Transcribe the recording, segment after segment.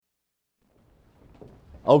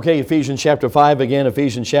Okay, Ephesians chapter 5 again,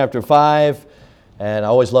 Ephesians chapter 5. And I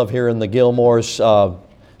always love hearing the Gilmores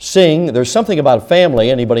sing. There's something about a family,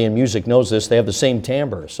 anybody in music knows this, they have the same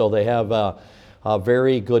timbre. So they have a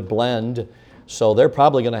very good blend. So they're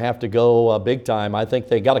probably going to have to go big time. I think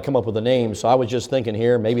they got to come up with a name. So I was just thinking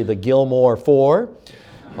here, maybe the Gilmore 4,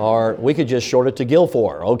 or we could just short it to Gil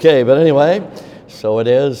 4. Okay, but anyway, so it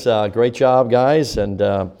is. Great job, guys, and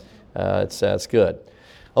it's good.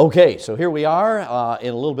 Okay, so here we are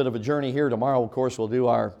in a little bit of a journey here. Tomorrow, of course, we'll do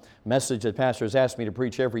our message that Pastor has asked me to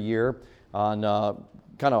preach every year on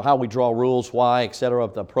kind of how we draw rules, why, etc.,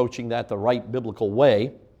 of approaching that the right biblical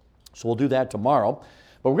way. So we'll do that tomorrow.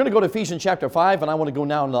 But we're going to go to Ephesians chapter 5, and I want to go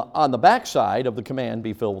now on the backside of the command,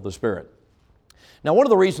 be filled with the Spirit. Now, one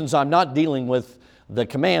of the reasons I'm not dealing with the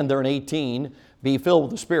command there in 18, be filled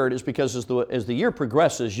with the Spirit, is because as the year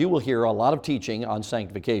progresses, you will hear a lot of teaching on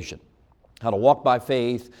sanctification. How to walk by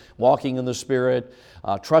faith, walking in the Spirit,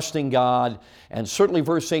 trusting God. And certainly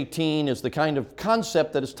verse 18 is the kind of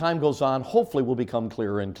concept that as time goes on, hopefully will become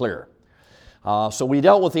clearer and clearer. So we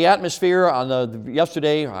dealt with the atmosphere on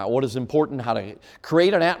yesterday, what is important, how to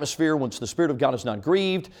create an atmosphere once the Spirit of God is not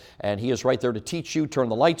grieved, and He is right there to teach you, turn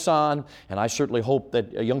the lights on, and I certainly hope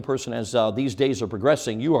that a young person, as these days are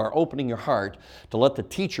progressing, you are opening your heart to let the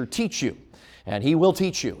teacher teach you, and He will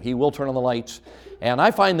teach you. He will turn on the lights. And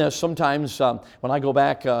I find this sometimes when I go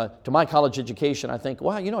back to my college education, I think,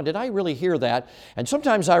 wow, did I really hear that? And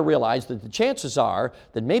sometimes I realize that the chances are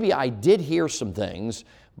that maybe I did hear some things,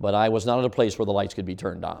 but I was not at a place where the lights could be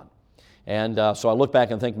turned on. And so I look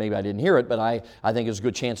back and think maybe I didn't hear it, but I think there's a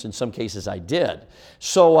good chance in some cases I did.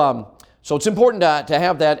 So it's important to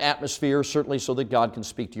have that atmosphere, certainly so that God can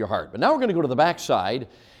speak to your heart. But now we're going to go to the backside,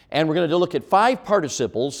 and we're going to look at 5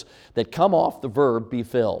 participles that come off the verb be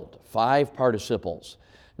filled. 5 participles.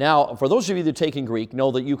 Now, for those of you that take in Greek, know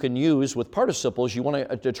that you can use, with participles, you want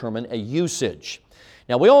to determine a usage.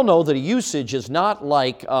 Now, we all know that a usage is not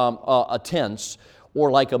like a tense or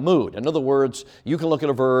like a mood. In other words, you can look at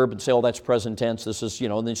a verb and say, oh, that's present tense, this is,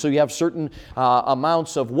 and then so you have certain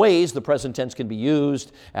amounts of ways the present tense can be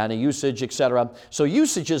used, and a usage, etc. So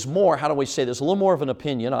usage is more, how do we say this, a little more of an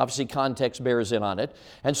opinion. Obviously, context bears in on it.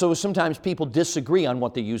 And so sometimes people disagree on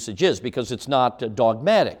what the usage is because it's not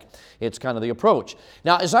dogmatic. It's kind of the approach.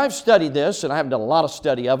 Now, as I've studied this, and I haven't done a lot of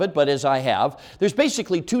study of it, but as I have, there's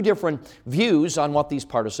basically 2 different views on what these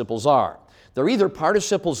participles are. They're either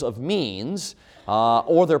participles of means,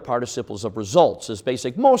 or they're participles of results. As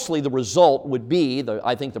basic, mostly the result would be,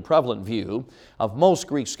 I think, the prevalent view of most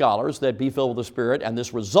Greek scholars, that be filled with the Spirit, and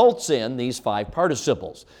this results in these 5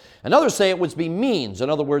 participles. And others say it would be means. In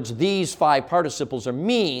other words, these 5 participles are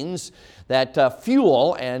means that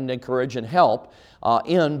fuel and encourage and help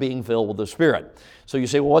in being filled with the Spirit. So you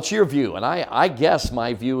say, well, what's your view? And I guess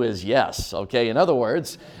my view is yes, okay? In other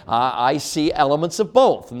words, I see elements of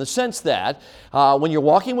both in the sense that when you're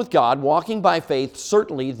walking with God, walking by faith,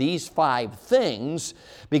 certainly these 5 things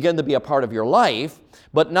begin to be a part of your life.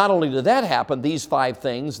 But not only do that happen, these 5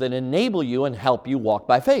 things then enable you and help you walk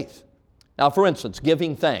by faith. Now, for instance,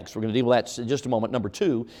 giving thanks. We're going to deal with that in just a moment. Number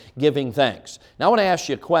 2, giving thanks. Now, I want to ask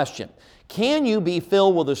you a question. Can you be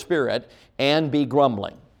filled with the Spirit and be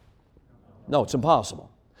grumbling? No, it's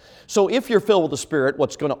impossible. So if you're filled with the Spirit,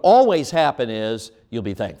 what's going to always happen is you'll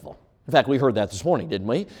be thankful. In fact, we heard that this morning, didn't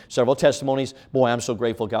we? Several testimonies. Boy, I'm so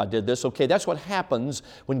grateful God did this. Okay, that's what happens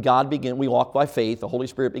when we walk by faith, the Holy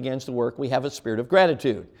Spirit begins to work, we have a spirit of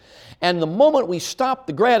gratitude. And the moment we stop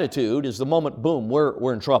the gratitude is the moment, boom,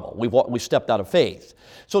 we're in trouble. We stepped out of faith.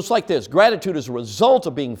 So it's like this. Gratitude is a result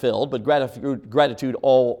of being filled, but gratitude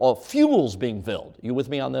all fuels being filled. You with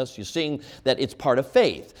me on this? You're seeing that it's part of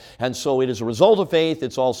faith. And so it is a result of faith.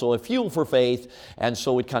 It's also a fuel for faith. And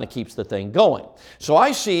so it kind of keeps the thing going. So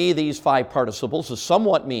I see these 5 participles as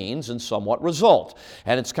somewhat means and somewhat result.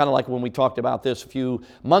 And it's kind of like when we talked about this a few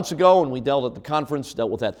months ago and we dealt at the conference, dealt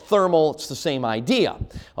with that thermal. It's the same idea.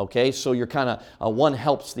 Okay, so you're kind of, one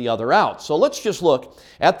helps the other out. So let's just look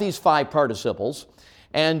at these 5 participles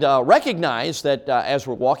and recognize that as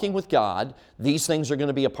we're walking with God, these things are going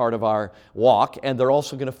to be a part of our walk, and they're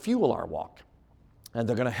also going to fuel our walk. And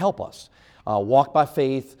they're going to help us walk by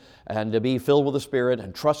faith and to be filled with the Spirit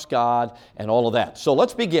and trust God and all of that. So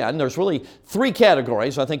let's begin. There's really 3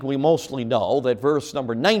 categories. I think we mostly know that verse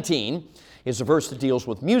number 19 is a verse that deals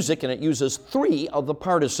with music, and it uses 3 of the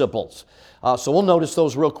participles. So we'll notice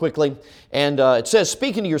those real quickly. And it says,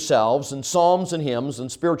 speaking to yourselves in psalms and hymns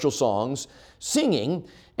and spiritual songs, singing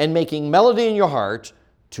and making melody in your heart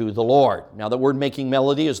to the Lord. Now, the word making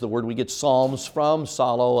melody is the word we get psalms from.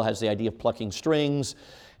 Psallo has the idea of plucking strings.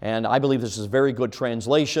 And I believe this is a very good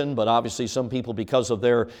translation, but obviously some people, because of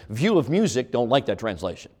their view of music, don't like that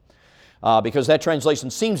translation. Because that translation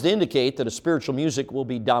seems to indicate that a spiritual music will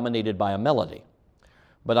be dominated by a melody.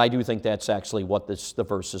 But I do think that's actually what the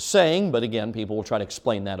verse is saying, but again, people will try to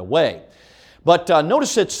explain that away. But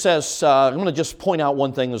notice it says, I'm going to just point out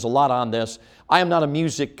one thing, there's a lot on this. I am not a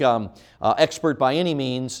music expert by any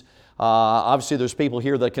means. Obviously, there's people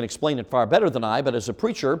here that can explain it far better than I, but as a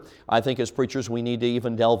preacher, I think as preachers we need to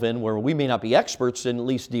even delve in where we may not be experts and at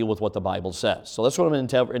least deal with what the Bible says. So that's what I'm going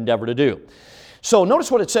to endeavor to do. So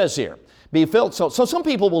notice what it says here. Be filled. So some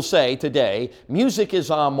people will say today, music is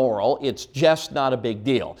amoral, it's just not a big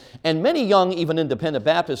deal. And many young, even independent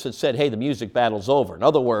Baptists have said, hey, the music battle's over. In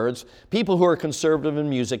other words, people who are conservative in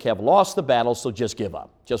music have lost the battle, so just give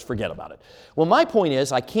up. Just forget about it. Well, my point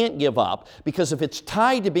is, I can't give up, because if it's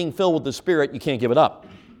tied to being filled with the Spirit, you can't give it up.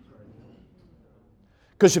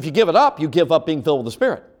 Because if you give it up, you give up being filled with the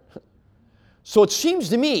Spirit. So it seems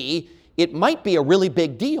to me, it might be a really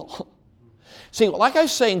big deal. See, like I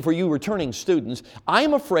was saying for you returning students, I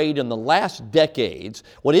am afraid in the last decades,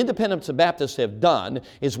 what independents and Baptists have done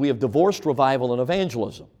is we have divorced revival and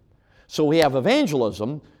evangelism. So we have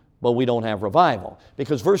evangelism, but we don't have revival.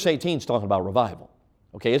 Because verse 18 is talking about revival.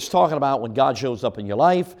 Okay, it's talking about when God shows up in your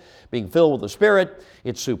life, being filled with the Spirit.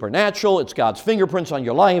 It's supernatural. It's God's fingerprints on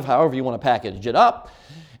your life, however you want to package it up.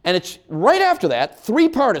 And it's right after that, 3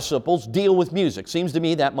 participles deal with music. Seems to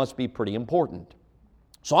me that must be pretty important.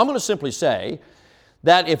 So I'm going to simply say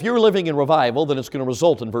that if you're living in revival, then it's going to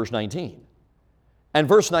result in verse 19. And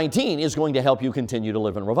verse 19 is going to help you continue to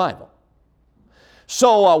live in revival.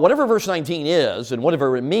 So whatever verse 19 is and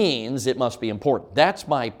whatever it means, it must be important. That's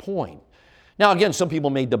my point. Now again, some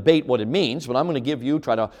people may debate what it means, but I'm going to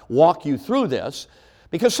try to walk you through this.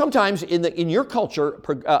 Because sometimes in your culture,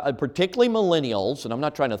 particularly millennials, and I'm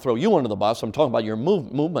not trying to throw you under the bus, I'm talking about your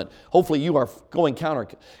movement. Hopefully you are going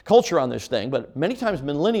counter-culture on this thing, but many times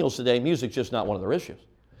millennials today, music's just not one of their issues.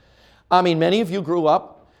 I mean, many of you grew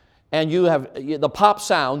up, and the pop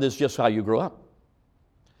sound is just how you grew up.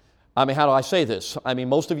 I mean, how do I say this? I mean,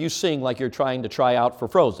 most of you sing like you're trying to try out for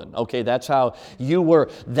Frozen. Okay, that's how you were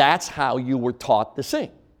taught to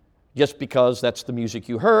sing. Just because that's the music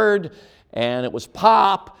you heard, and it was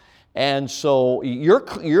pop, and so your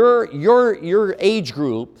age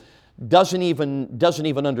group doesn't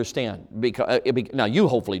even understand. Now you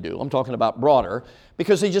hopefully do. I'm talking about broader,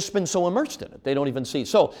 because they've just been so immersed in it. They don't even see.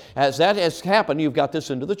 So as that has happened, you've got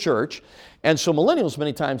this into the church, and so millennials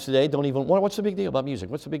many times today don't even, what's the big deal about music?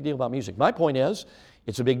 What's the big deal about music? My point is,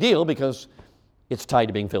 it's a big deal because it's tied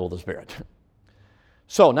to being filled with the Spirit.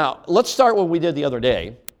 So now let's start what we did the other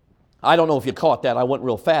day. I don't know if you caught that. I went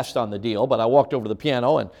real fast on the deal, but I walked over to the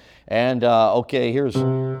piano and okay, here's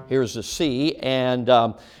the C. And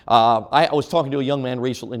I was talking to a young man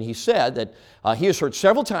recently, and he said that he has heard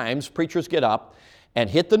several times preachers get up and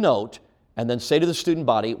hit the note and then say to the student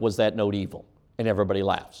body, was that note evil? And everybody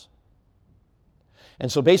laughs.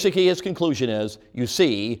 And so basically his conclusion is, you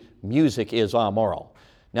see, music is amoral.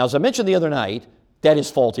 Now, as I mentioned the other night, that is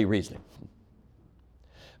faulty reasoning.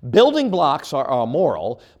 Building blocks are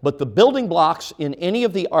amoral, but the building blocks in any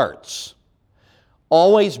of the arts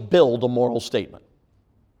always build a moral statement.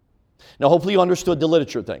 Now, hopefully you understood the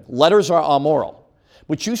literature thing. Letters are amoral,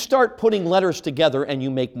 but you start putting letters together and you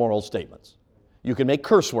make moral statements. You can make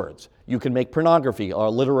curse words. You can make pornography or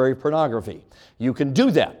literary pornography. You can do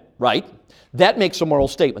that, right? That makes a moral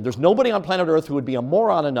statement. There's nobody on planet Earth who would be a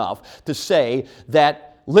moron enough to say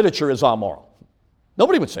that literature is amoral.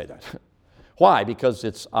 Nobody would say that. Why? Because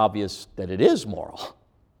it's obvious that it is moral.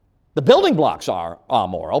 The building blocks are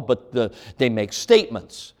amoral, but they make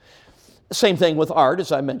statements. Same thing with art,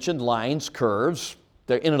 as I mentioned, lines, curves,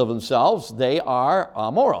 they're in and of themselves, they are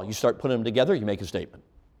amoral. You start putting them together, you make a statement.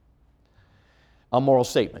 A moral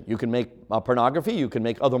statement. You can make pornography, you can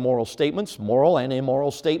make other moral statements, moral and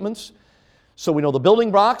immoral statements. So we know the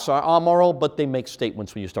building blocks are amoral, but they make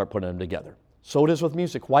statements when you start putting them together. So it is with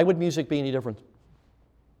music. Why would music be any different?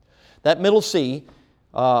 That middle C,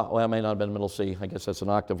 well, it may not have been middle C. I guess that's an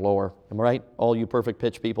octave lower. Am I right? All you perfect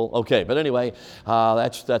pitch people? Okay, but anyway,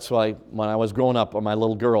 that's why when I was growing up, my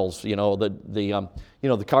little girls, the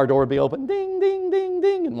car door would be open, ding, ding, ding,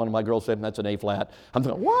 ding, and one of my girls said, that's an A flat. I'm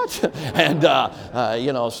thinking, what?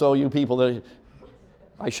 And, so you people that,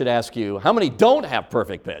 I should ask you, how many don't have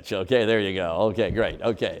perfect pitch? Okay, there you go. Okay, great.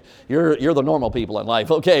 Okay, you're the normal people in life.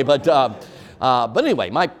 Okay, but anyway,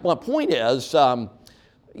 my point is,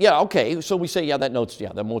 yeah, okay, so we say, that note's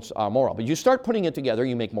moral. But you start putting it together,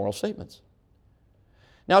 you make moral statements.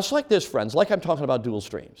 Now, it's like this, friends, like I'm talking about dual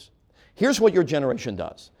streams. Here's what your generation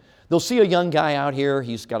does. They'll see a young guy out here,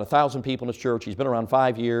 he's got 1,000 people in his church, he's been around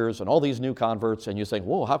 5 years, and all these new converts, and you think,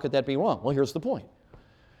 whoa, how could that be wrong? Well, here's the point.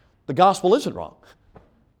 The gospel isn't wrong.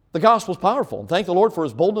 The gospel's powerful, and thank the Lord for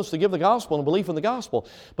His boldness to give the gospel and belief in the gospel.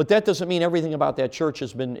 But that doesn't mean everything about that church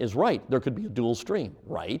is right. There could be a dual stream,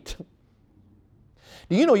 right?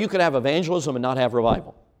 Do you know you could have evangelism and not have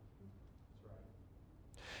revival?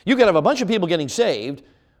 You could have a bunch of people getting saved,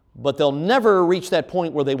 but they'll never reach that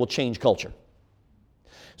point where they will change culture.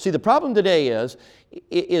 See, the problem today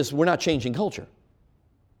is we're not changing culture.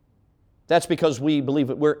 That's because we believe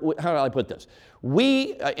it. How do I put this?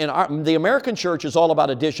 The American church is all about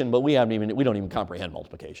addition, but we don't even comprehend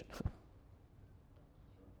multiplication.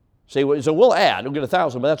 See, so we'll get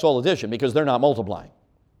 1,000, but that's all addition because they're not multiplying.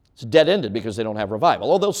 It's dead-ended because they don't have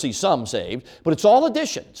revival. Oh, they'll see some saved, but it's all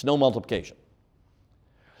addition. It's no multiplication.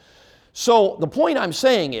 So the point I'm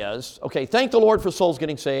saying is, okay, thank the Lord for souls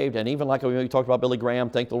getting saved, and even like we talked about Billy Graham,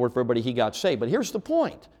 thank the Lord for everybody he got saved. But here's the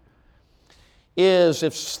point, is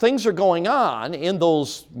if things are going on in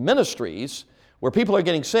those ministries where people are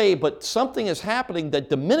getting saved, but something is happening that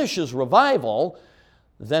diminishes revival,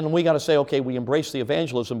 then we got to say, okay, we embrace the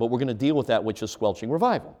evangelism, but we're going to deal with that which is squelching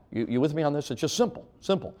revival. You with me on this? It's just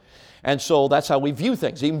simple. And so that's how we view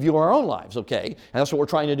things, even view our own lives, okay? And that's what we're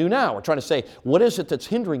trying to do now. We're trying to say, what is it that's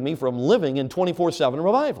hindering me from living in 24/7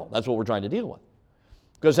 revival? That's what we're trying to deal with,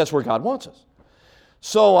 because that's where God wants us.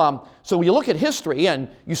 So you look at history and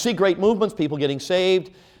you see great movements, people getting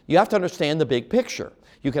saved. You have to understand the big picture.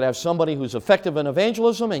 You could have somebody who's effective in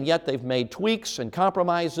evangelism, and yet they've made tweaks and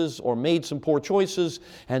compromises or made some poor choices,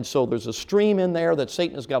 and so there's a stream in there that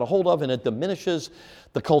Satan has got a hold of, and it diminishes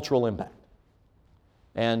the cultural impact.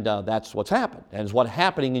 And that's what's happened, and is what's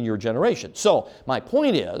happening in your generation. So my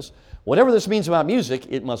point is, whatever this means about music,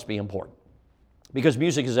 it must be important, because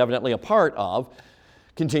music is evidently a part of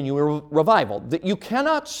continuing revival. You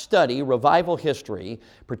cannot study revival history,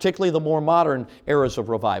 particularly the more modern eras of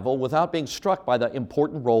revival, without being struck by the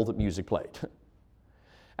important role that music played.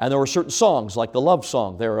 And there were certain songs, like the love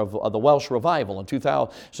song there of the Welsh revival in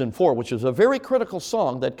 2004, which is a very critical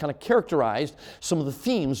song that kind of characterized some of the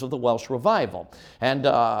themes of the Welsh revival. And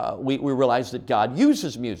we realize that God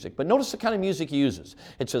uses music, but notice the kind of music He uses.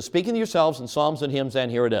 It says, speaking to yourselves in psalms and hymns,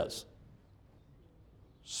 and here it is.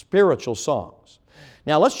 Spiritual songs.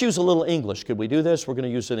 Now, let's use a little English. Could we do this? We're going to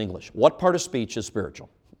use it in English. What part of speech is spiritual?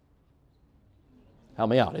 Help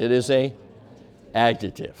me out. It is a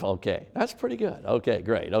adjective. Okay, that's pretty good. Okay,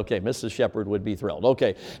 great. Okay, Mrs. Shepherd would be thrilled.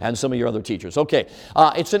 Okay, and some of your other teachers. Okay,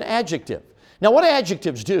 it's an adjective. Now, what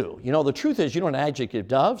adjectives do? You know, the truth is, you know what an adjective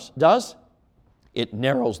does? It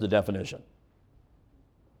narrows the definition.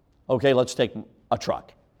 Okay, let's take a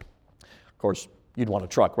truck. Of course, you'd want a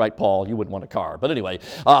truck, right, Paul? You wouldn't want a car. But anyway,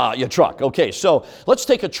 your truck. Okay, so let's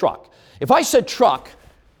take a truck. If I said truck,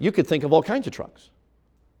 you could think of all kinds of trucks.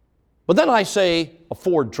 But then I say a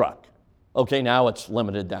Ford truck. Okay, now it's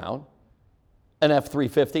limited down. An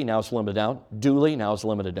F-350, now it's limited down. Dually, now it's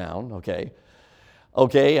limited down. Okay.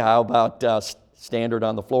 Okay, how about standard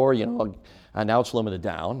on the floor? You know, and now it's limited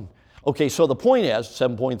down. Okay, so the point is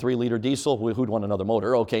 7.3 liter diesel. Who'd want another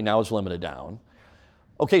motor? Okay, now it's limited down.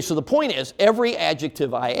 Okay, so the point is, every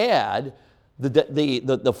adjective I add,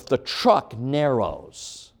 the truck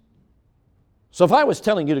narrows. So if I was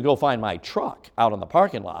telling you to go find my truck out in the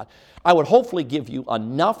parking lot, I would hopefully give you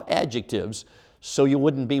enough adjectives so you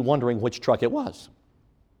wouldn't be wondering which truck it was.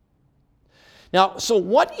 Now, so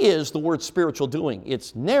what is the word spiritual doing?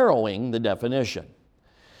 It's narrowing the definition.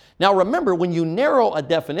 Now remember, when you narrow a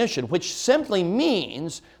definition, which simply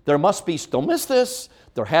means there must be, don't miss this,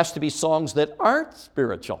 there has to be songs that aren't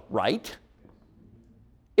spiritual, right?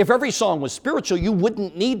 If every song was spiritual, you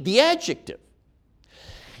wouldn't need the adjective.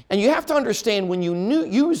 And you have to understand, when you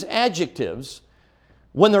use adjectives,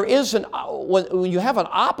 when there is when you have an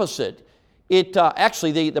opposite, it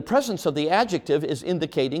actually the presence of the adjective is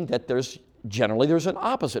indicating that there's an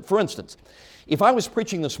opposite. For instance, if I was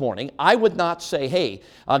preaching this morning, I would not say, hey,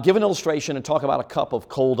 give an illustration and talk about a cup of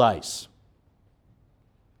cold ice.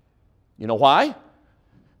 You know why?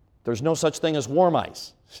 There's no such thing as warm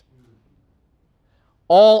ice.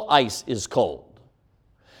 All ice is cold.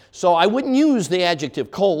 So I wouldn't use the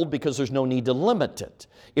adjective cold because there's no need to limit it.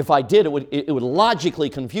 If I did, it would logically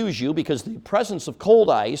confuse you, because the presence of cold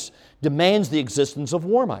ice demands the existence of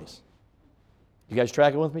warm ice. You guys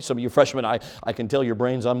tracking with me? Some of you freshmen, I can tell your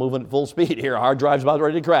brains are moving at full speed here. Hard drive's about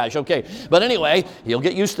ready to crash. Okay, but anyway, you'll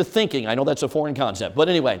get used to thinking. I know that's a foreign concept, but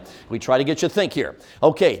anyway, we try to get you to think here.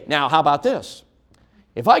 Okay, now how about this?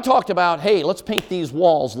 If I talked about, hey, let's paint these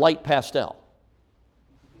walls light pastel.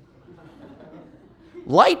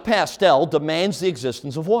 Light pastel demands the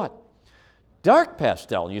existence of what? dark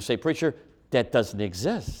pastel. And you say, preacher, that doesn't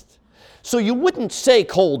exist. So you wouldn't say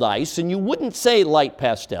cold ice and you wouldn't say light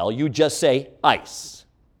pastel. You just say ice.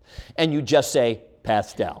 And you just say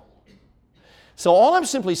pastel. So all I'm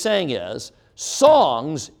simply saying is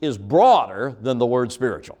songs is broader than the word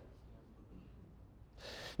spiritual.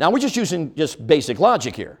 Now we're just using basic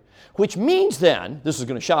logic here, which means then, this is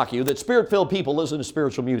going to shock you, that spirit-filled people listen to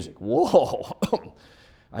spiritual music. Whoa.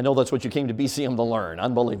 I know that's what you came to BCM to learn.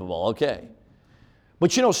 Unbelievable. Okay.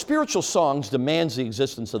 But you know, spiritual songs demands the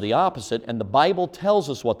existence of the opposite, and the Bible tells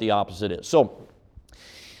us what the opposite is. So,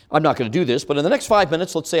 I'm not going to do this, but in the next 5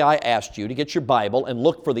 minutes, let's say I asked you to get your Bible and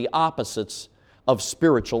look for the opposites of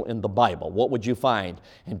spiritual in the Bible. What would you find?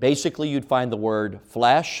 And basically, you'd find the word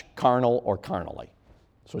flesh, carnal, or carnally.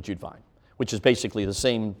 That's what you'd find, which is basically the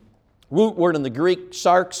same root word in the Greek,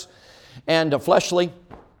 sarx, and fleshly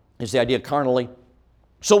is the idea of carnally.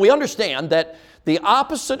 So we understand that the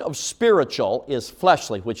opposite of spiritual is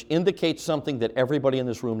fleshly, which indicates something that everybody in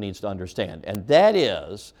this room needs to understand, and that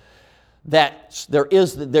is that there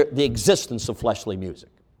is the existence of fleshly music.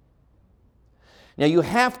 Now you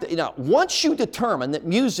have to, once you determine that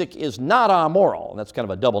music is not amoral, and that's kind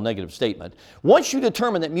of a double negative statement, once you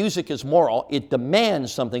determine that music is moral, it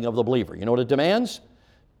demands something of the believer. You know what it demands?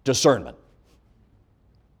 Discernment.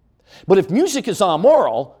 But if music is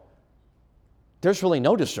amoral, there's really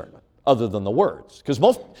no discernment other than the words. Because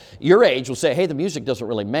most your age will say, hey, the music doesn't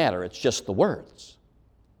really matter, it's just the words.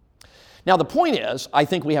 Now the point is, I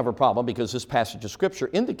think we have a problem because this passage of Scripture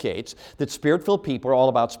indicates that Spirit-filled people are all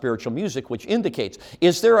about spiritual music, which indicates,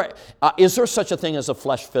 is there such a thing as a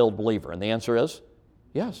flesh-filled believer? And the answer is,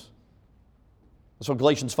 yes. That's what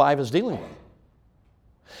Galatians 5 is dealing with.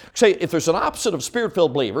 Say, if there's an opposite of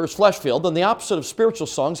Spirit-filled believers, flesh-filled, then the opposite of spiritual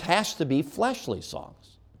songs has to be fleshly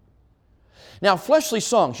songs. Now, fleshly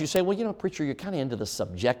songs, you say, well, preacher, you're kind of into the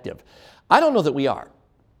subjective. I don't know that we are.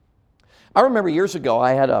 I remember years ago,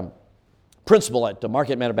 I had a principal at the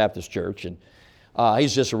Marquette Manor Baptist Church, and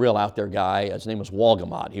he's just a real out there guy. His name was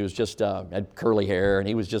Walgamot. He was just, had curly hair, and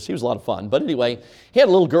he was a lot of fun. But anyway, he had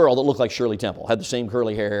a little girl that looked like Shirley Temple, had the same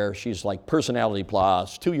curly hair. She's like personality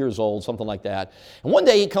plus, 2 years old, something like that. And one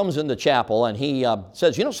day he comes into chapel, and he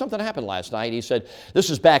says, something happened last night. He said, this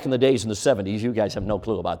is back in the days in the 70s. You guys have no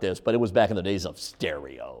clue about this, but it was back in the days of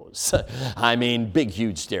stereos. I mean, big,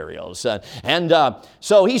 huge stereos.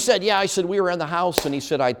 So he said, I said, we were in the house, and he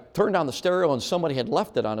said, I turned on the stereo, and somebody had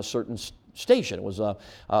left it on a certain station. It was a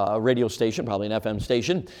radio station, probably an FM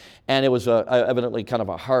station, and it was evidently kind of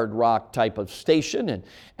a hard rock type of station. And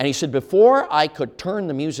he said, before I could turn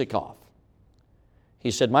the music off,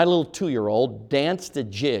 he said, my little 2-year-old danced a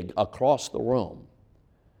jig across the room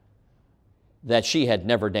that she had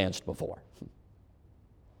never danced before.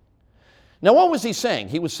 Now, what was he saying?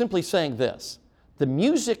 He was simply saying this. The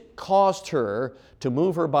music caused her to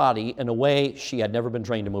move her body in a way she had never been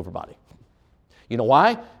trained to move her body. You know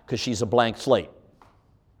why? Because she's a blank slate.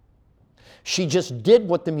 She just did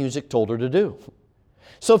what the music told her to do.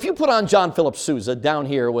 So if you put on John Philip Sousa down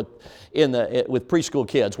here with preschool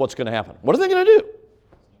kids, what's going to happen? What are they going to do?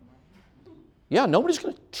 Yeah, nobody's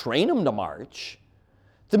going to train them to march.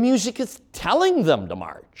 The music is telling them to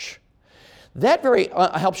march. That very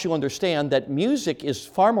helps you understand that music is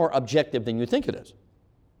far more objective than you think it is.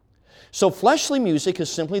 So fleshly music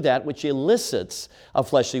is simply that which elicits a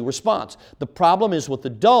fleshly response. The problem is with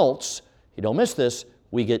adults, you don't miss this,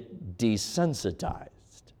 we get desensitized.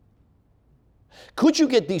 Could you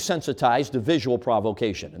get desensitized to visual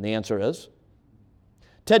provocation? And the answer is,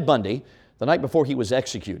 Ted Bundy, the night before he was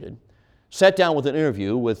executed, sat down with an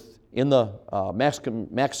interview in the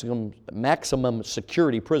maximum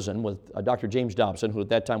security prison with Dr. James Dobson, who at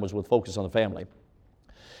that time was with Focus on the Family.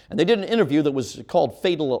 And they did an interview that was called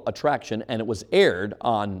Fatal Attraction, and it was aired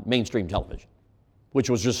on mainstream television, which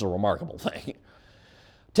was just a remarkable thing.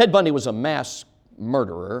 Ted Bundy was a mass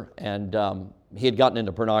murderer, and he had gotten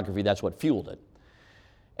into pornography. That's what fueled it.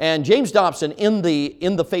 And James Dobson, in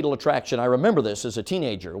the Fatal Attraction, I remember this as a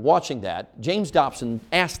teenager watching that, James Dobson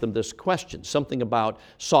asked them this question, something about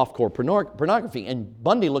softcore pornography. And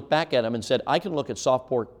Bundy looked back at him and said, I can look at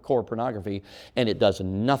softcore pornography, and it does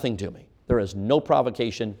nothing to me. There is no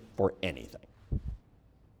provocation for anything.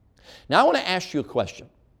 Now I want to ask you a question.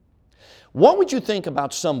 What would you think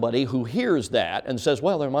about somebody who hears that and says,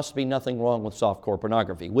 well, there must be nothing wrong with softcore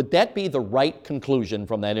pornography? Would that be the right conclusion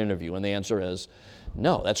from that interview? And the answer is,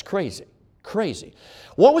 no, that's crazy. Crazy.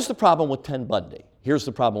 What was the problem with Ted Bundy? Here's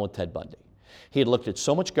the problem with Ted Bundy. He had looked at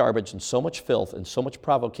so much garbage and so much filth and so much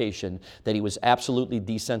provocation that he was absolutely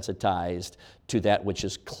desensitized to that which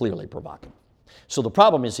is clearly provocative. So the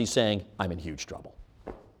problem is he's saying, I'm in huge trouble.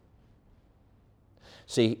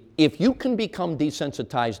 See, if you can become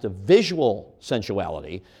desensitized to visual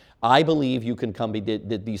sensuality, I believe you can be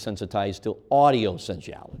desensitized to audio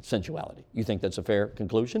sensuality. You think that's a fair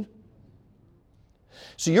conclusion?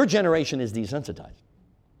 So your generation is desensitized.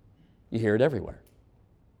 You hear it everywhere.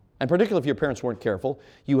 And particularly if your parents weren't careful,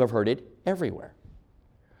 you have heard it everywhere.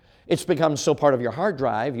 It's become so part of your hard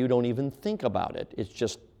drive, you don't even think about it. It's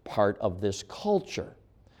just part of this culture.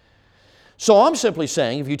 So I'm simply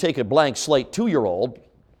saying, if you take a blank slate 2-year-old,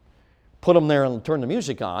 put them there and turn the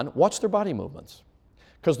music on, watch their body movements.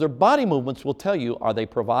 Because their body movements will tell you, are they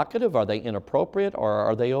provocative, are they inappropriate, or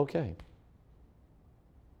are they okay?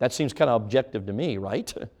 That seems kind of objective to me,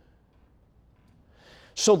 right?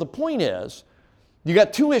 So the point is, you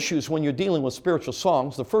got two issues when you're dealing with spiritual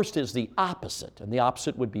songs. The first is the opposite, and the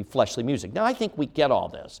opposite would be fleshly music. Now, I think we get all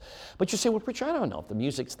this. But you say, well, preacher, I don't know if the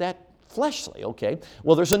music's that fleshly, okay?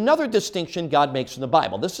 Well, there's another distinction God makes in the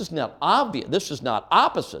Bible. This is not obvious. This is not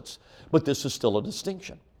opposites, but this is still a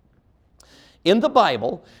distinction. In the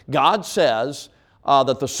Bible, God says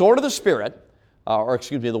that the sword of the Spirit,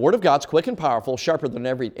 the Word of God's quick and powerful, sharper than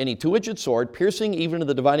any two-edged sword, piercing even to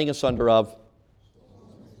the dividing asunder of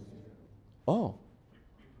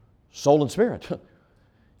soul and spirit.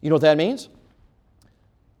 You know what that means?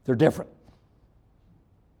 They're different.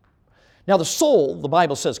 Now, the soul, the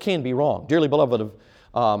Bible says, can be wrong. Dearly beloved,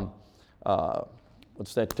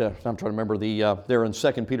 what's that? I'm trying to remember there in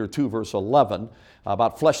 2 Peter 2, verse 11,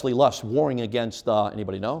 about fleshly lust warring against,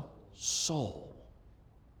 anybody know? Soul.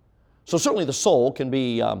 So certainly the soul can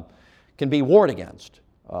be warred against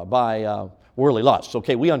by worldly lusts.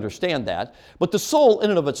 Okay, we understand that. But the soul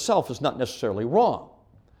in and of itself is not necessarily wrong.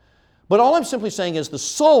 But all I'm simply saying is the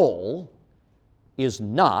soul is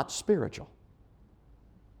not spiritual.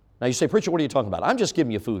 Now you say, preacher, what are you talking about? I'm just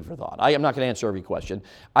giving you food for thought. I am not going to answer every question.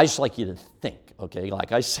 I just like you to think, okay?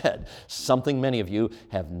 Like I said, something many of you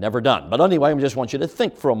have never done. But anyway, I just want you to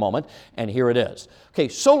think for a moment, and here it is. Okay,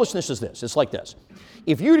 soulishness is this. It's like this.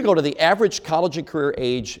 If you were to go to the average college and career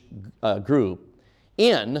age group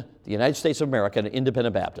in the United States of America and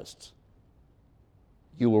independent Baptists,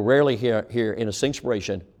 you will rarely hear in a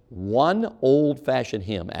Singspiration one old-fashioned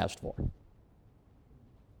hymn asked for.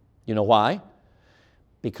 You know why?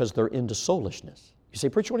 Because they're into soulishness. You say,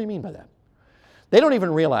 preacher, what do you mean by that? They don't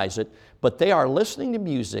even realize it, but they are listening to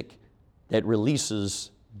music that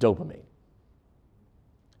releases dopamine.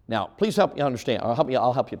 Now, please help me understand. I'll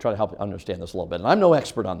help you try to help you understand this a little bit. And I'm no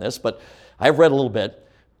expert on this, but I've read a little bit.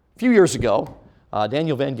 A few years ago,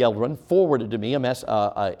 Daniel Van Gelderen forwarded to me an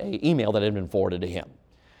email that had been forwarded to him.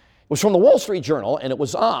 It was from the Wall Street Journal, and it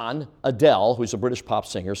was on Adele, who's a British pop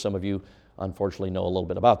singer. Some of you, unfortunately, know a little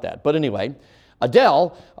bit about that. But anyway,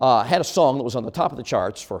 Adele had a song that was on the top of the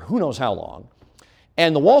charts for who knows how long.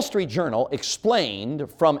 And the Wall Street Journal explained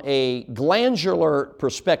from a glandular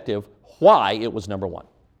perspective why it was number one.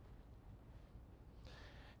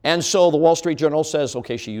 And so the Wall Street Journal says,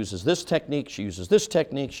 okay, she uses this technique, she uses this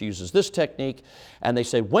technique, she uses this technique. And they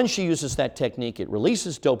say when she uses that technique, it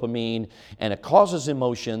releases dopamine and it causes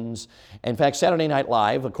emotions. In fact, Saturday Night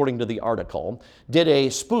Live, according to the article, did a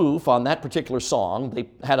spoof on that particular song. They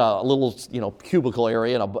had a little, cubicle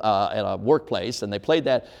area in a workplace, and they played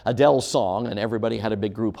that Adele song, and everybody had a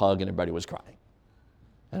big group hug, and everybody was crying.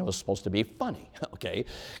 And it was supposed to be funny, okay?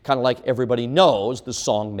 Kind of like everybody knows the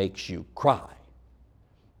song makes you cry.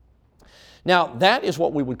 Now, that is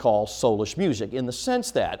what we would call soulish music, in the sense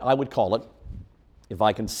that I would call it, if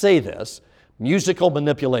I can say this, musical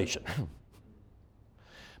manipulation.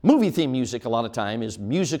 Movie theme music, a lot of time, is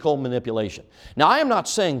musical manipulation. Now, I am not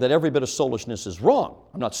saying that every bit of soulishness is wrong.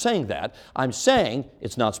 I'm not saying that. I'm saying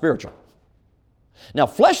it's not spiritual. Now,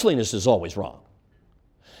 fleshliness is always wrong.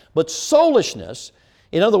 But soulishness,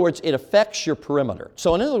 in other words, it affects your perimeter.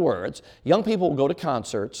 So in other words, young people will go to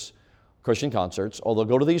concerts, Christian concerts, or they'll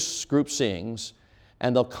go to these group sings,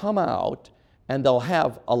 and they'll come out and they'll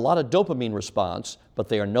have a lot of dopamine response, but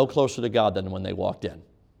they are no closer to God than when they walked in.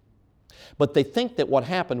 But they think that what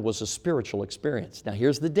happened was a spiritual experience. Now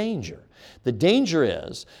here's the danger. The danger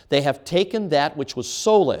is they have taken that which was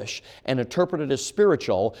soulish and interpreted it as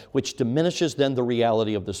spiritual, which diminishes then the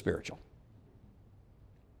reality of the spiritual.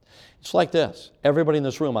 It's like this. Everybody in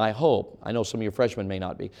this room, I hope, I know some of you freshmen may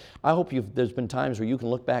not be, I hope there's been times where you can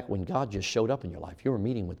look back when God just showed up in your life. You were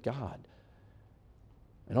meeting with God.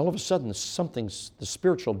 And all of a sudden, the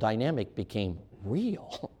spiritual dynamic became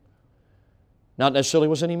real. Not necessarily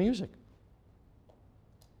was any music.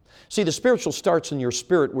 See, the spiritual starts in your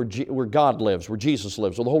spirit where God lives, where Jesus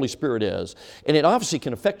lives, where the Holy Spirit is. And it obviously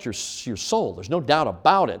can affect your soul. There's no doubt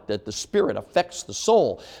about it that the Spirit affects the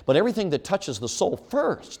soul. But everything that touches the soul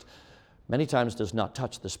first many times does not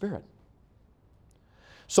touch the Spirit.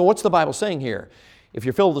 So what's the Bible saying here? If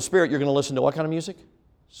you're filled with the Spirit, you're going to listen to what kind of music?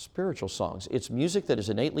 Spiritual songs. It's music that is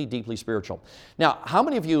innately, deeply spiritual. Now, how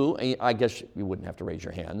many of you, I guess you wouldn't have to raise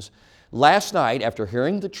your hands, last night, after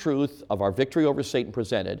hearing the truth of our victory over Satan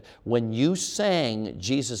presented, when you sang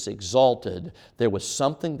Jesus Exalted, there was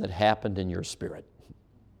something that happened in your spirit?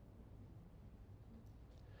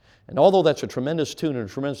 And although that's a tremendous tune and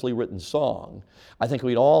a tremendously written song, I think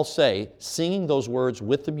we'd all say singing those words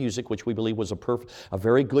with the music, which we believe was a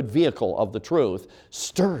very good vehicle of the truth,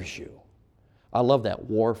 stirs you. I love that,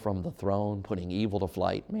 war from the throne, putting evil to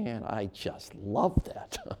flight. Man, I just love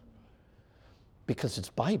that because it's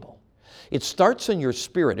Bible. It starts in your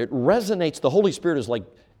spirit. It resonates. The Holy Spirit is like,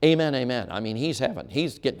 amen, amen. I mean, He's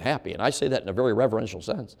getting happy. And I say that in a very reverential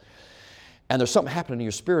sense. And there's something happening in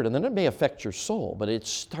your spirit, and then it may affect your soul, but it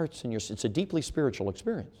starts in it's a deeply spiritual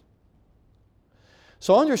experience.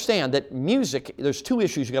 So understand that music, there's two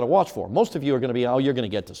issues you got to watch for. Most of you are going to be, oh, you're going to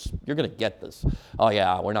get this. You're going to get this. Oh,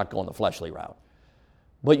 yeah, we're not going the fleshly route.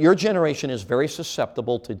 But your generation is very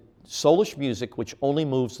susceptible to soulish music, which only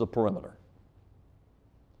moves the perimeter.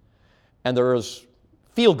 And there is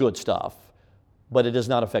feel-good stuff, but it does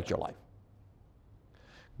not affect your life.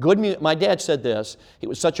 My dad said this. It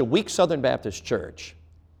was such a weak Southern Baptist church.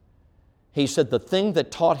 He said the thing that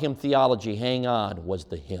taught him theology, hang on, was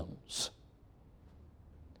the hymns.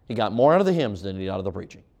 He got more out of the hymns than he did out of the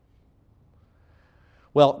preaching.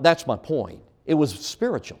 Well, that's my point. It was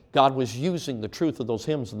spiritual. God was using the truth of those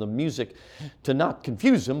hymns and the music to not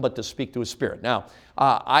confuse him, but to speak to his spirit. Now,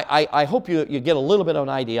 I hope you get a little bit of an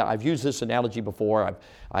idea. I've used this analogy before.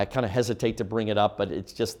 I kind of hesitate to bring it up, but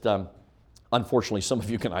it's just... unfortunately, some of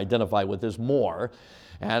you can identify with this more.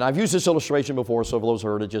 And I've used this illustration before, so for those who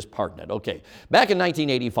heard it, just pardon it. Okay, back in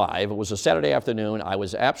 1985, it was a Saturday afternoon. I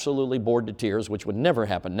was absolutely bored to tears, which would never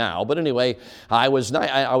happen now. But anyway, I was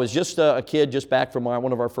just a kid, just back from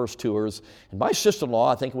one of our first tours. And my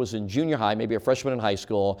sister-in-law, I think it was in junior high, maybe a freshman in high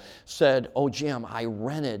school, said, oh, Jim, I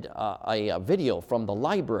rented a video from the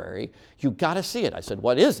library. You got to see it. I said,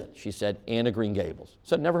 what is it? She said, Anne of Green Gables. I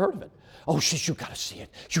said, never heard of it. Oh, she said, you got to see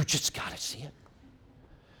it. You just got to see it.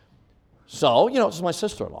 So, this is my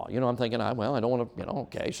sister-in-law. I'm thinking, well, I don't want to,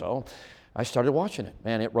 okay. So I started watching it.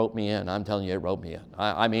 Man, it roped me in. I'm telling you, it roped me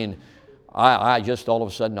in. I just all of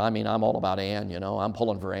a sudden, I'm all about Ann, I'm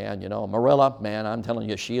pulling for Ann, Marilla, man, I'm telling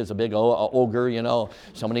you, she is a big ogre,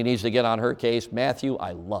 Somebody needs to get on her case. Matthew,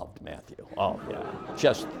 I loved Matthew. Oh, yeah.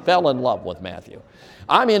 Just fell in love with Matthew.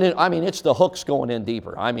 It's the hooks going in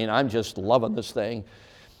deeper. I'm just loving this thing.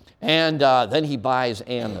 And then he buys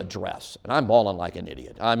Anne a dress. And I'm bawling like an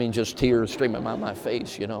idiot. Just tears streaming down my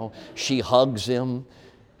face, She hugs him.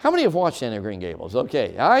 How many have watched Anne of Green Gables?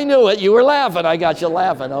 Okay, I knew it. You were laughing. I got you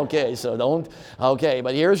laughing. Okay, so don't. Okay,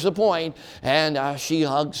 but here's the point. And she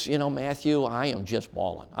hugs, Matthew. I am just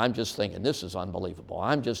bawling. I'm just thinking, this is unbelievable.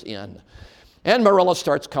 I'm just in. And Marilla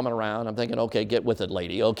starts coming around. I'm thinking, okay, get with it,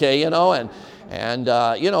 lady. Okay,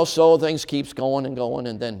 so things keeps going and going.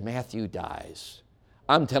 And then Matthew dies.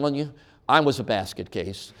 I'm telling you, I was a basket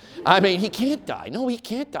case. He can't die. No, he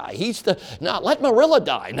can't die. Let Marilla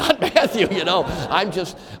die, not Matthew, I'm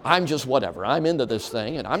just whatever. I'm into this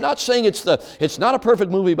thing. And I'm not saying it's not a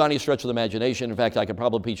perfect movie by any stretch of the imagination. In fact, I could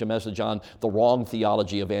probably preach a message on the wrong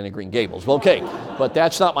theology of Anne of Green Gables. Okay, but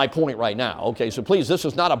that's not my point right now. Okay, so please, this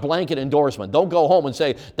is not a blanket endorsement. Don't go home and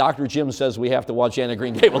say, Dr. Jim says we have to watch Anne of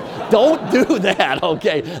Green Gables. Don't do that,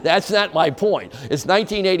 okay? That's not my point. It's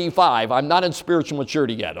 1985. I'm not in spiritual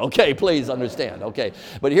maturity yet, okay? Please understand, okay?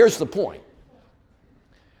 But here's the point.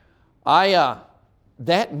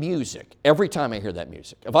 That music, every time I hear that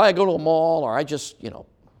music, if I go to a mall or I just,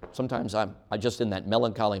 sometimes I'm just in that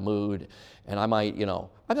melancholy mood and I might,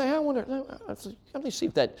 I think, I wonder, let me see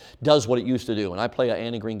if that does what it used to do. And I play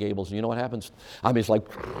Anne of Green Gables and you know what happens? It's like,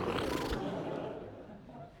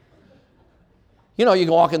 you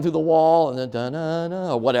go walking through the wall and then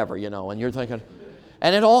da-na-na, or whatever, and you're thinking,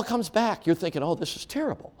 and it all comes back. You're thinking, oh, this is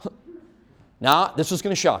terrible. Now, this is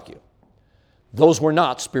going to shock you. Those were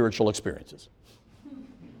not spiritual experiences.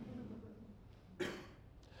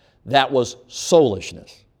 That was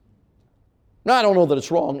soulishness. Now, I don't know that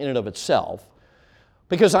it's wrong in and of itself,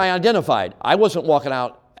 because I identified. I wasn't walking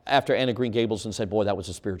out after Anne of Green Gables and said, boy, that was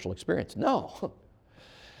a spiritual experience. No.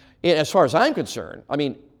 As far as I'm concerned,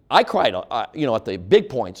 I cried, at the big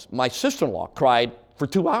points. My sister-in-law cried for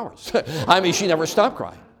 2 hours. She never stopped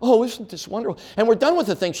crying. Oh, isn't this wonderful? And we're done with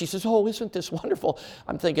the thing. She says, oh, isn't this wonderful?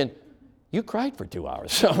 I'm thinking, you cried for 2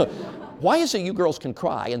 hours. Why is it you girls can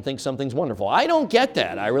cry and think something's wonderful? I don't get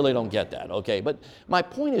that. I really don't get that, okay? But my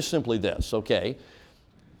point is simply this, okay?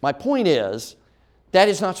 My point is, that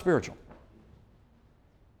is not spiritual.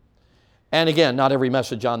 And again, not every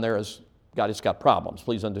message on there is it's got problems.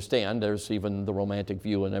 Please understand, there's even the romantic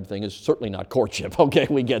view and everything is certainly not courtship. Okay,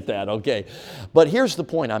 we get that, okay. But here's the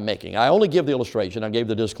point I'm making. I only give the illustration. I gave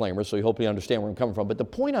the disclaimer, so you hopefully understand where I'm coming from. But the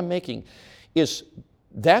point I'm making is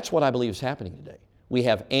that's what I believe is happening today. We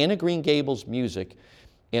have Anna Green Gable's music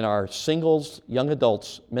in our singles, young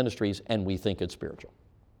adults ministries, and we think it's spiritual.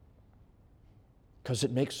 Because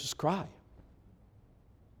it makes us cry.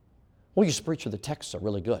 Well, you preacher, the texts are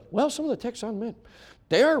really good. Well, some of the texts aren't meant.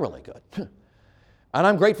 They are really good. And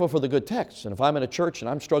I'm grateful for the good texts. And if I'm in a church and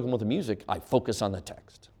I'm struggling with the music, I focus on the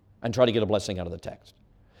text and try to get a blessing out of the text.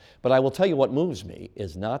 But I will tell you what moves me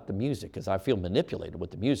is not the music, because I feel manipulated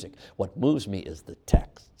with the music. What moves me is the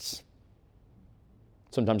texts.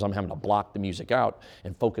 Sometimes I'm having to block the music out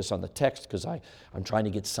and focus on the text because I'm trying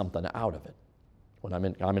to get something out of it. When I'm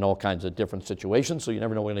in all kinds of different situations, so you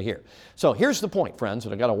never know what you're going to hear. So here's the point, friends,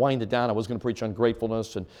 and I've got to wind it down. I was going to preach on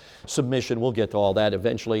gratefulness and submission. We'll get to all that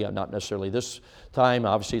eventually, not necessarily this time.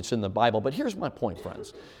 Obviously, it's in the Bible. But here's my point,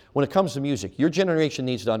 friends. When it comes to music, your generation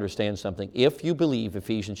needs to understand something. If you believe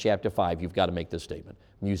Ephesians chapter 5, you've got to make this statement.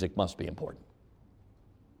 Music must be important.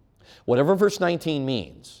 Whatever verse 19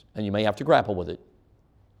 means, and you may have to grapple with it,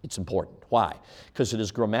 it's important. Why? Because it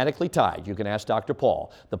is grammatically tied. You can ask Dr.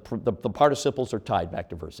 Paul. The participles are tied back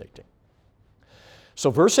to verse 18. So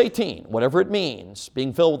verse 18, whatever it means,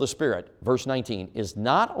 being filled with the Spirit, verse 19, is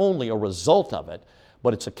not only a result of it,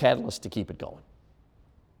 but it's a catalyst to keep it going.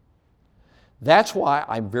 That's why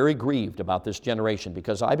I'm very grieved about this generation,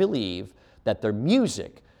 because I believe that their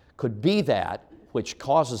music could be that which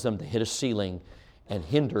causes them to hit a ceiling and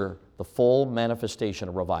hinder the full manifestation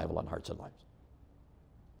of revival in hearts and lives.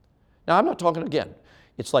 Now, I'm not talking again.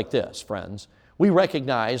 It's like this, friends. We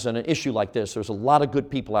recognize in an issue like this, there's a lot of good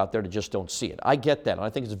people out there that just don't see it. I get that, and I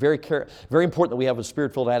think it's very important that we have a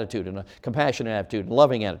spirit-filled attitude and a compassionate attitude and a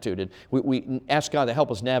loving attitude. And we ask God to help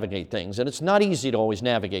us navigate things, and it's not easy to always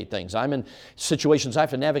navigate things. I'm in situations I have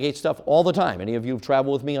to navigate stuff all the time. Any of you who've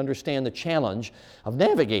traveled with me understand the challenge of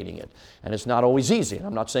navigating it, and it's not always easy. And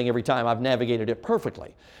I'm not saying every time I've navigated it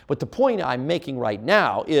perfectly. But the point I'm making right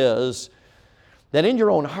now is that in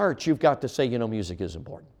your own heart, you've got to say, music is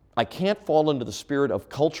important. I can't fall into the spirit of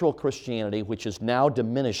cultural Christianity, which is now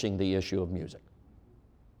diminishing the issue of music.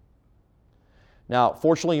 Now,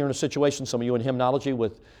 fortunately, you're in a situation, some of you in hymnology,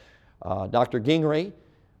 with Dr. Gingrey.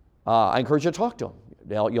 I encourage you to talk to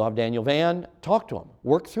him. You'll have Daniel Vann. Talk to him.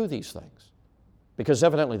 Work through these things, because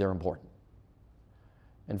evidently they're important.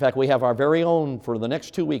 In fact, we have our very own, for the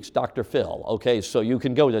next 2 weeks, Dr. Phil, okay? So you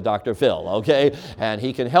can go to Dr. Phil, okay? And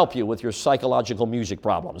he can help you with your psychological music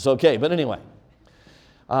problems, okay? But anyway,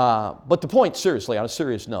 but the point, seriously, on a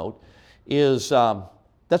serious note, is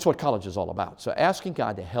that's what college is all about. So asking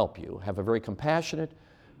God to help you have a very compassionate,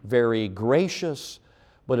 very gracious,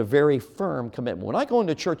 but a very firm commitment. When I go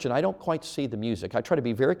into church and I don't quite see the music, I try to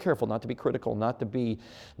be very careful not to be critical, not to be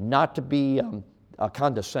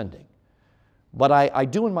condescending. But I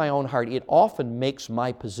do in my own heart, it often makes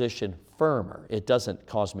my position firmer. It doesn't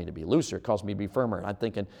cause me to be looser, it causes me to be firmer. And I'm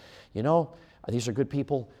thinking, these are good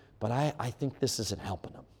people, but I think this isn't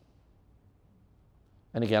helping them.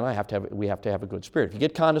 And again, we have to have a good spirit. If you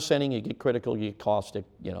get condescending, you get critical, you get caustic,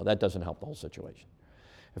 that doesn't help the whole situation.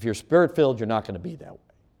 If you're spirit-filled, you're not going to be that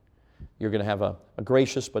way. You're going to have a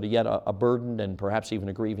gracious, but yet a burdened and perhaps even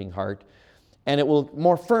a grieving heart. And it will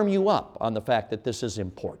more firm you up on the fact that this is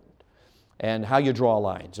important. And how you draw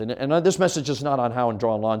lines. And this message is not on how and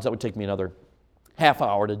draw lines. That would take me another half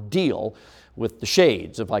hour to deal with the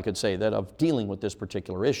shades, if I could say that, of dealing with this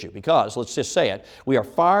particular issue. Because, let's just say it, we are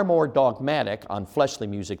far more dogmatic on fleshly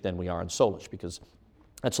music than we are on soulish, because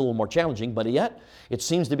that's a little more challenging, but yet it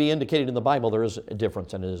seems to be indicated in the Bible there is a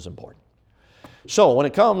difference and it is important. So when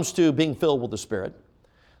it comes to being filled with the Spirit,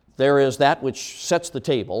 there is that which sets the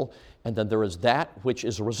table, and then there is that which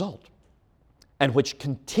is a result, and which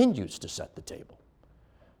continues to set the table.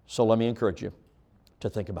 So let me encourage you to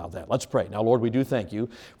think about that. Let's pray. Now, Lord, we do thank you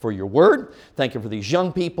for your word. Thank you for these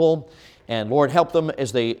young people. And Lord, help them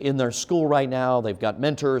as they in their school right now. They've got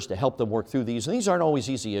mentors to help them work through these. And these aren't always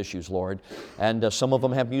easy issues, Lord. And some of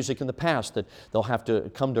them have music in the past that they'll have to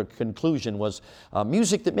come to a conclusion was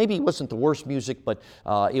music that maybe wasn't the worst music, but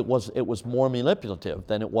it was more manipulative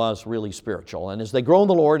than it was really spiritual. And as they grow in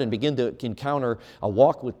the Lord and begin to encounter a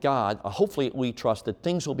walk with God, hopefully we trust that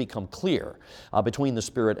things will become clear between the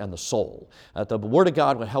spirit and the soul. The Word of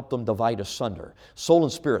God will help them divide asunder, soul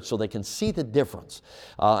and spirit, so they can see the difference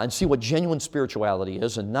and see what genuine spirituality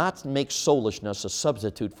is and not make soulishness a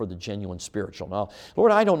substitute for the genuine spiritual. Now,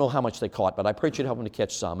 Lord, I don't know how much they caught, but I pray you'd help them to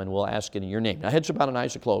catch some, and we'll ask it in your name. Now, heads are bowed and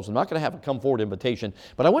eyes are closed. I'm not going to have a come forward invitation,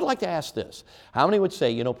 but I would like to ask this. How many would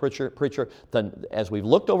say, preacher, then as we've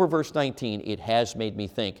looked over verse 19, it has made me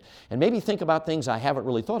think, and maybe think about things I haven't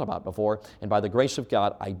really thought about before, and by the grace of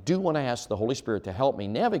God, I do want to ask the Holy Spirit to help me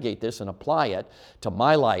navigate this and apply it to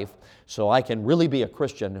my life so I can really be a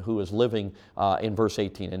Christian who is living in verse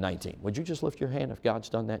 18 and 19. Would you just lift your hand if God's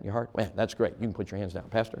done that in your heart? Man, that's great. You can put your hands down.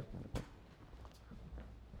 Pastor?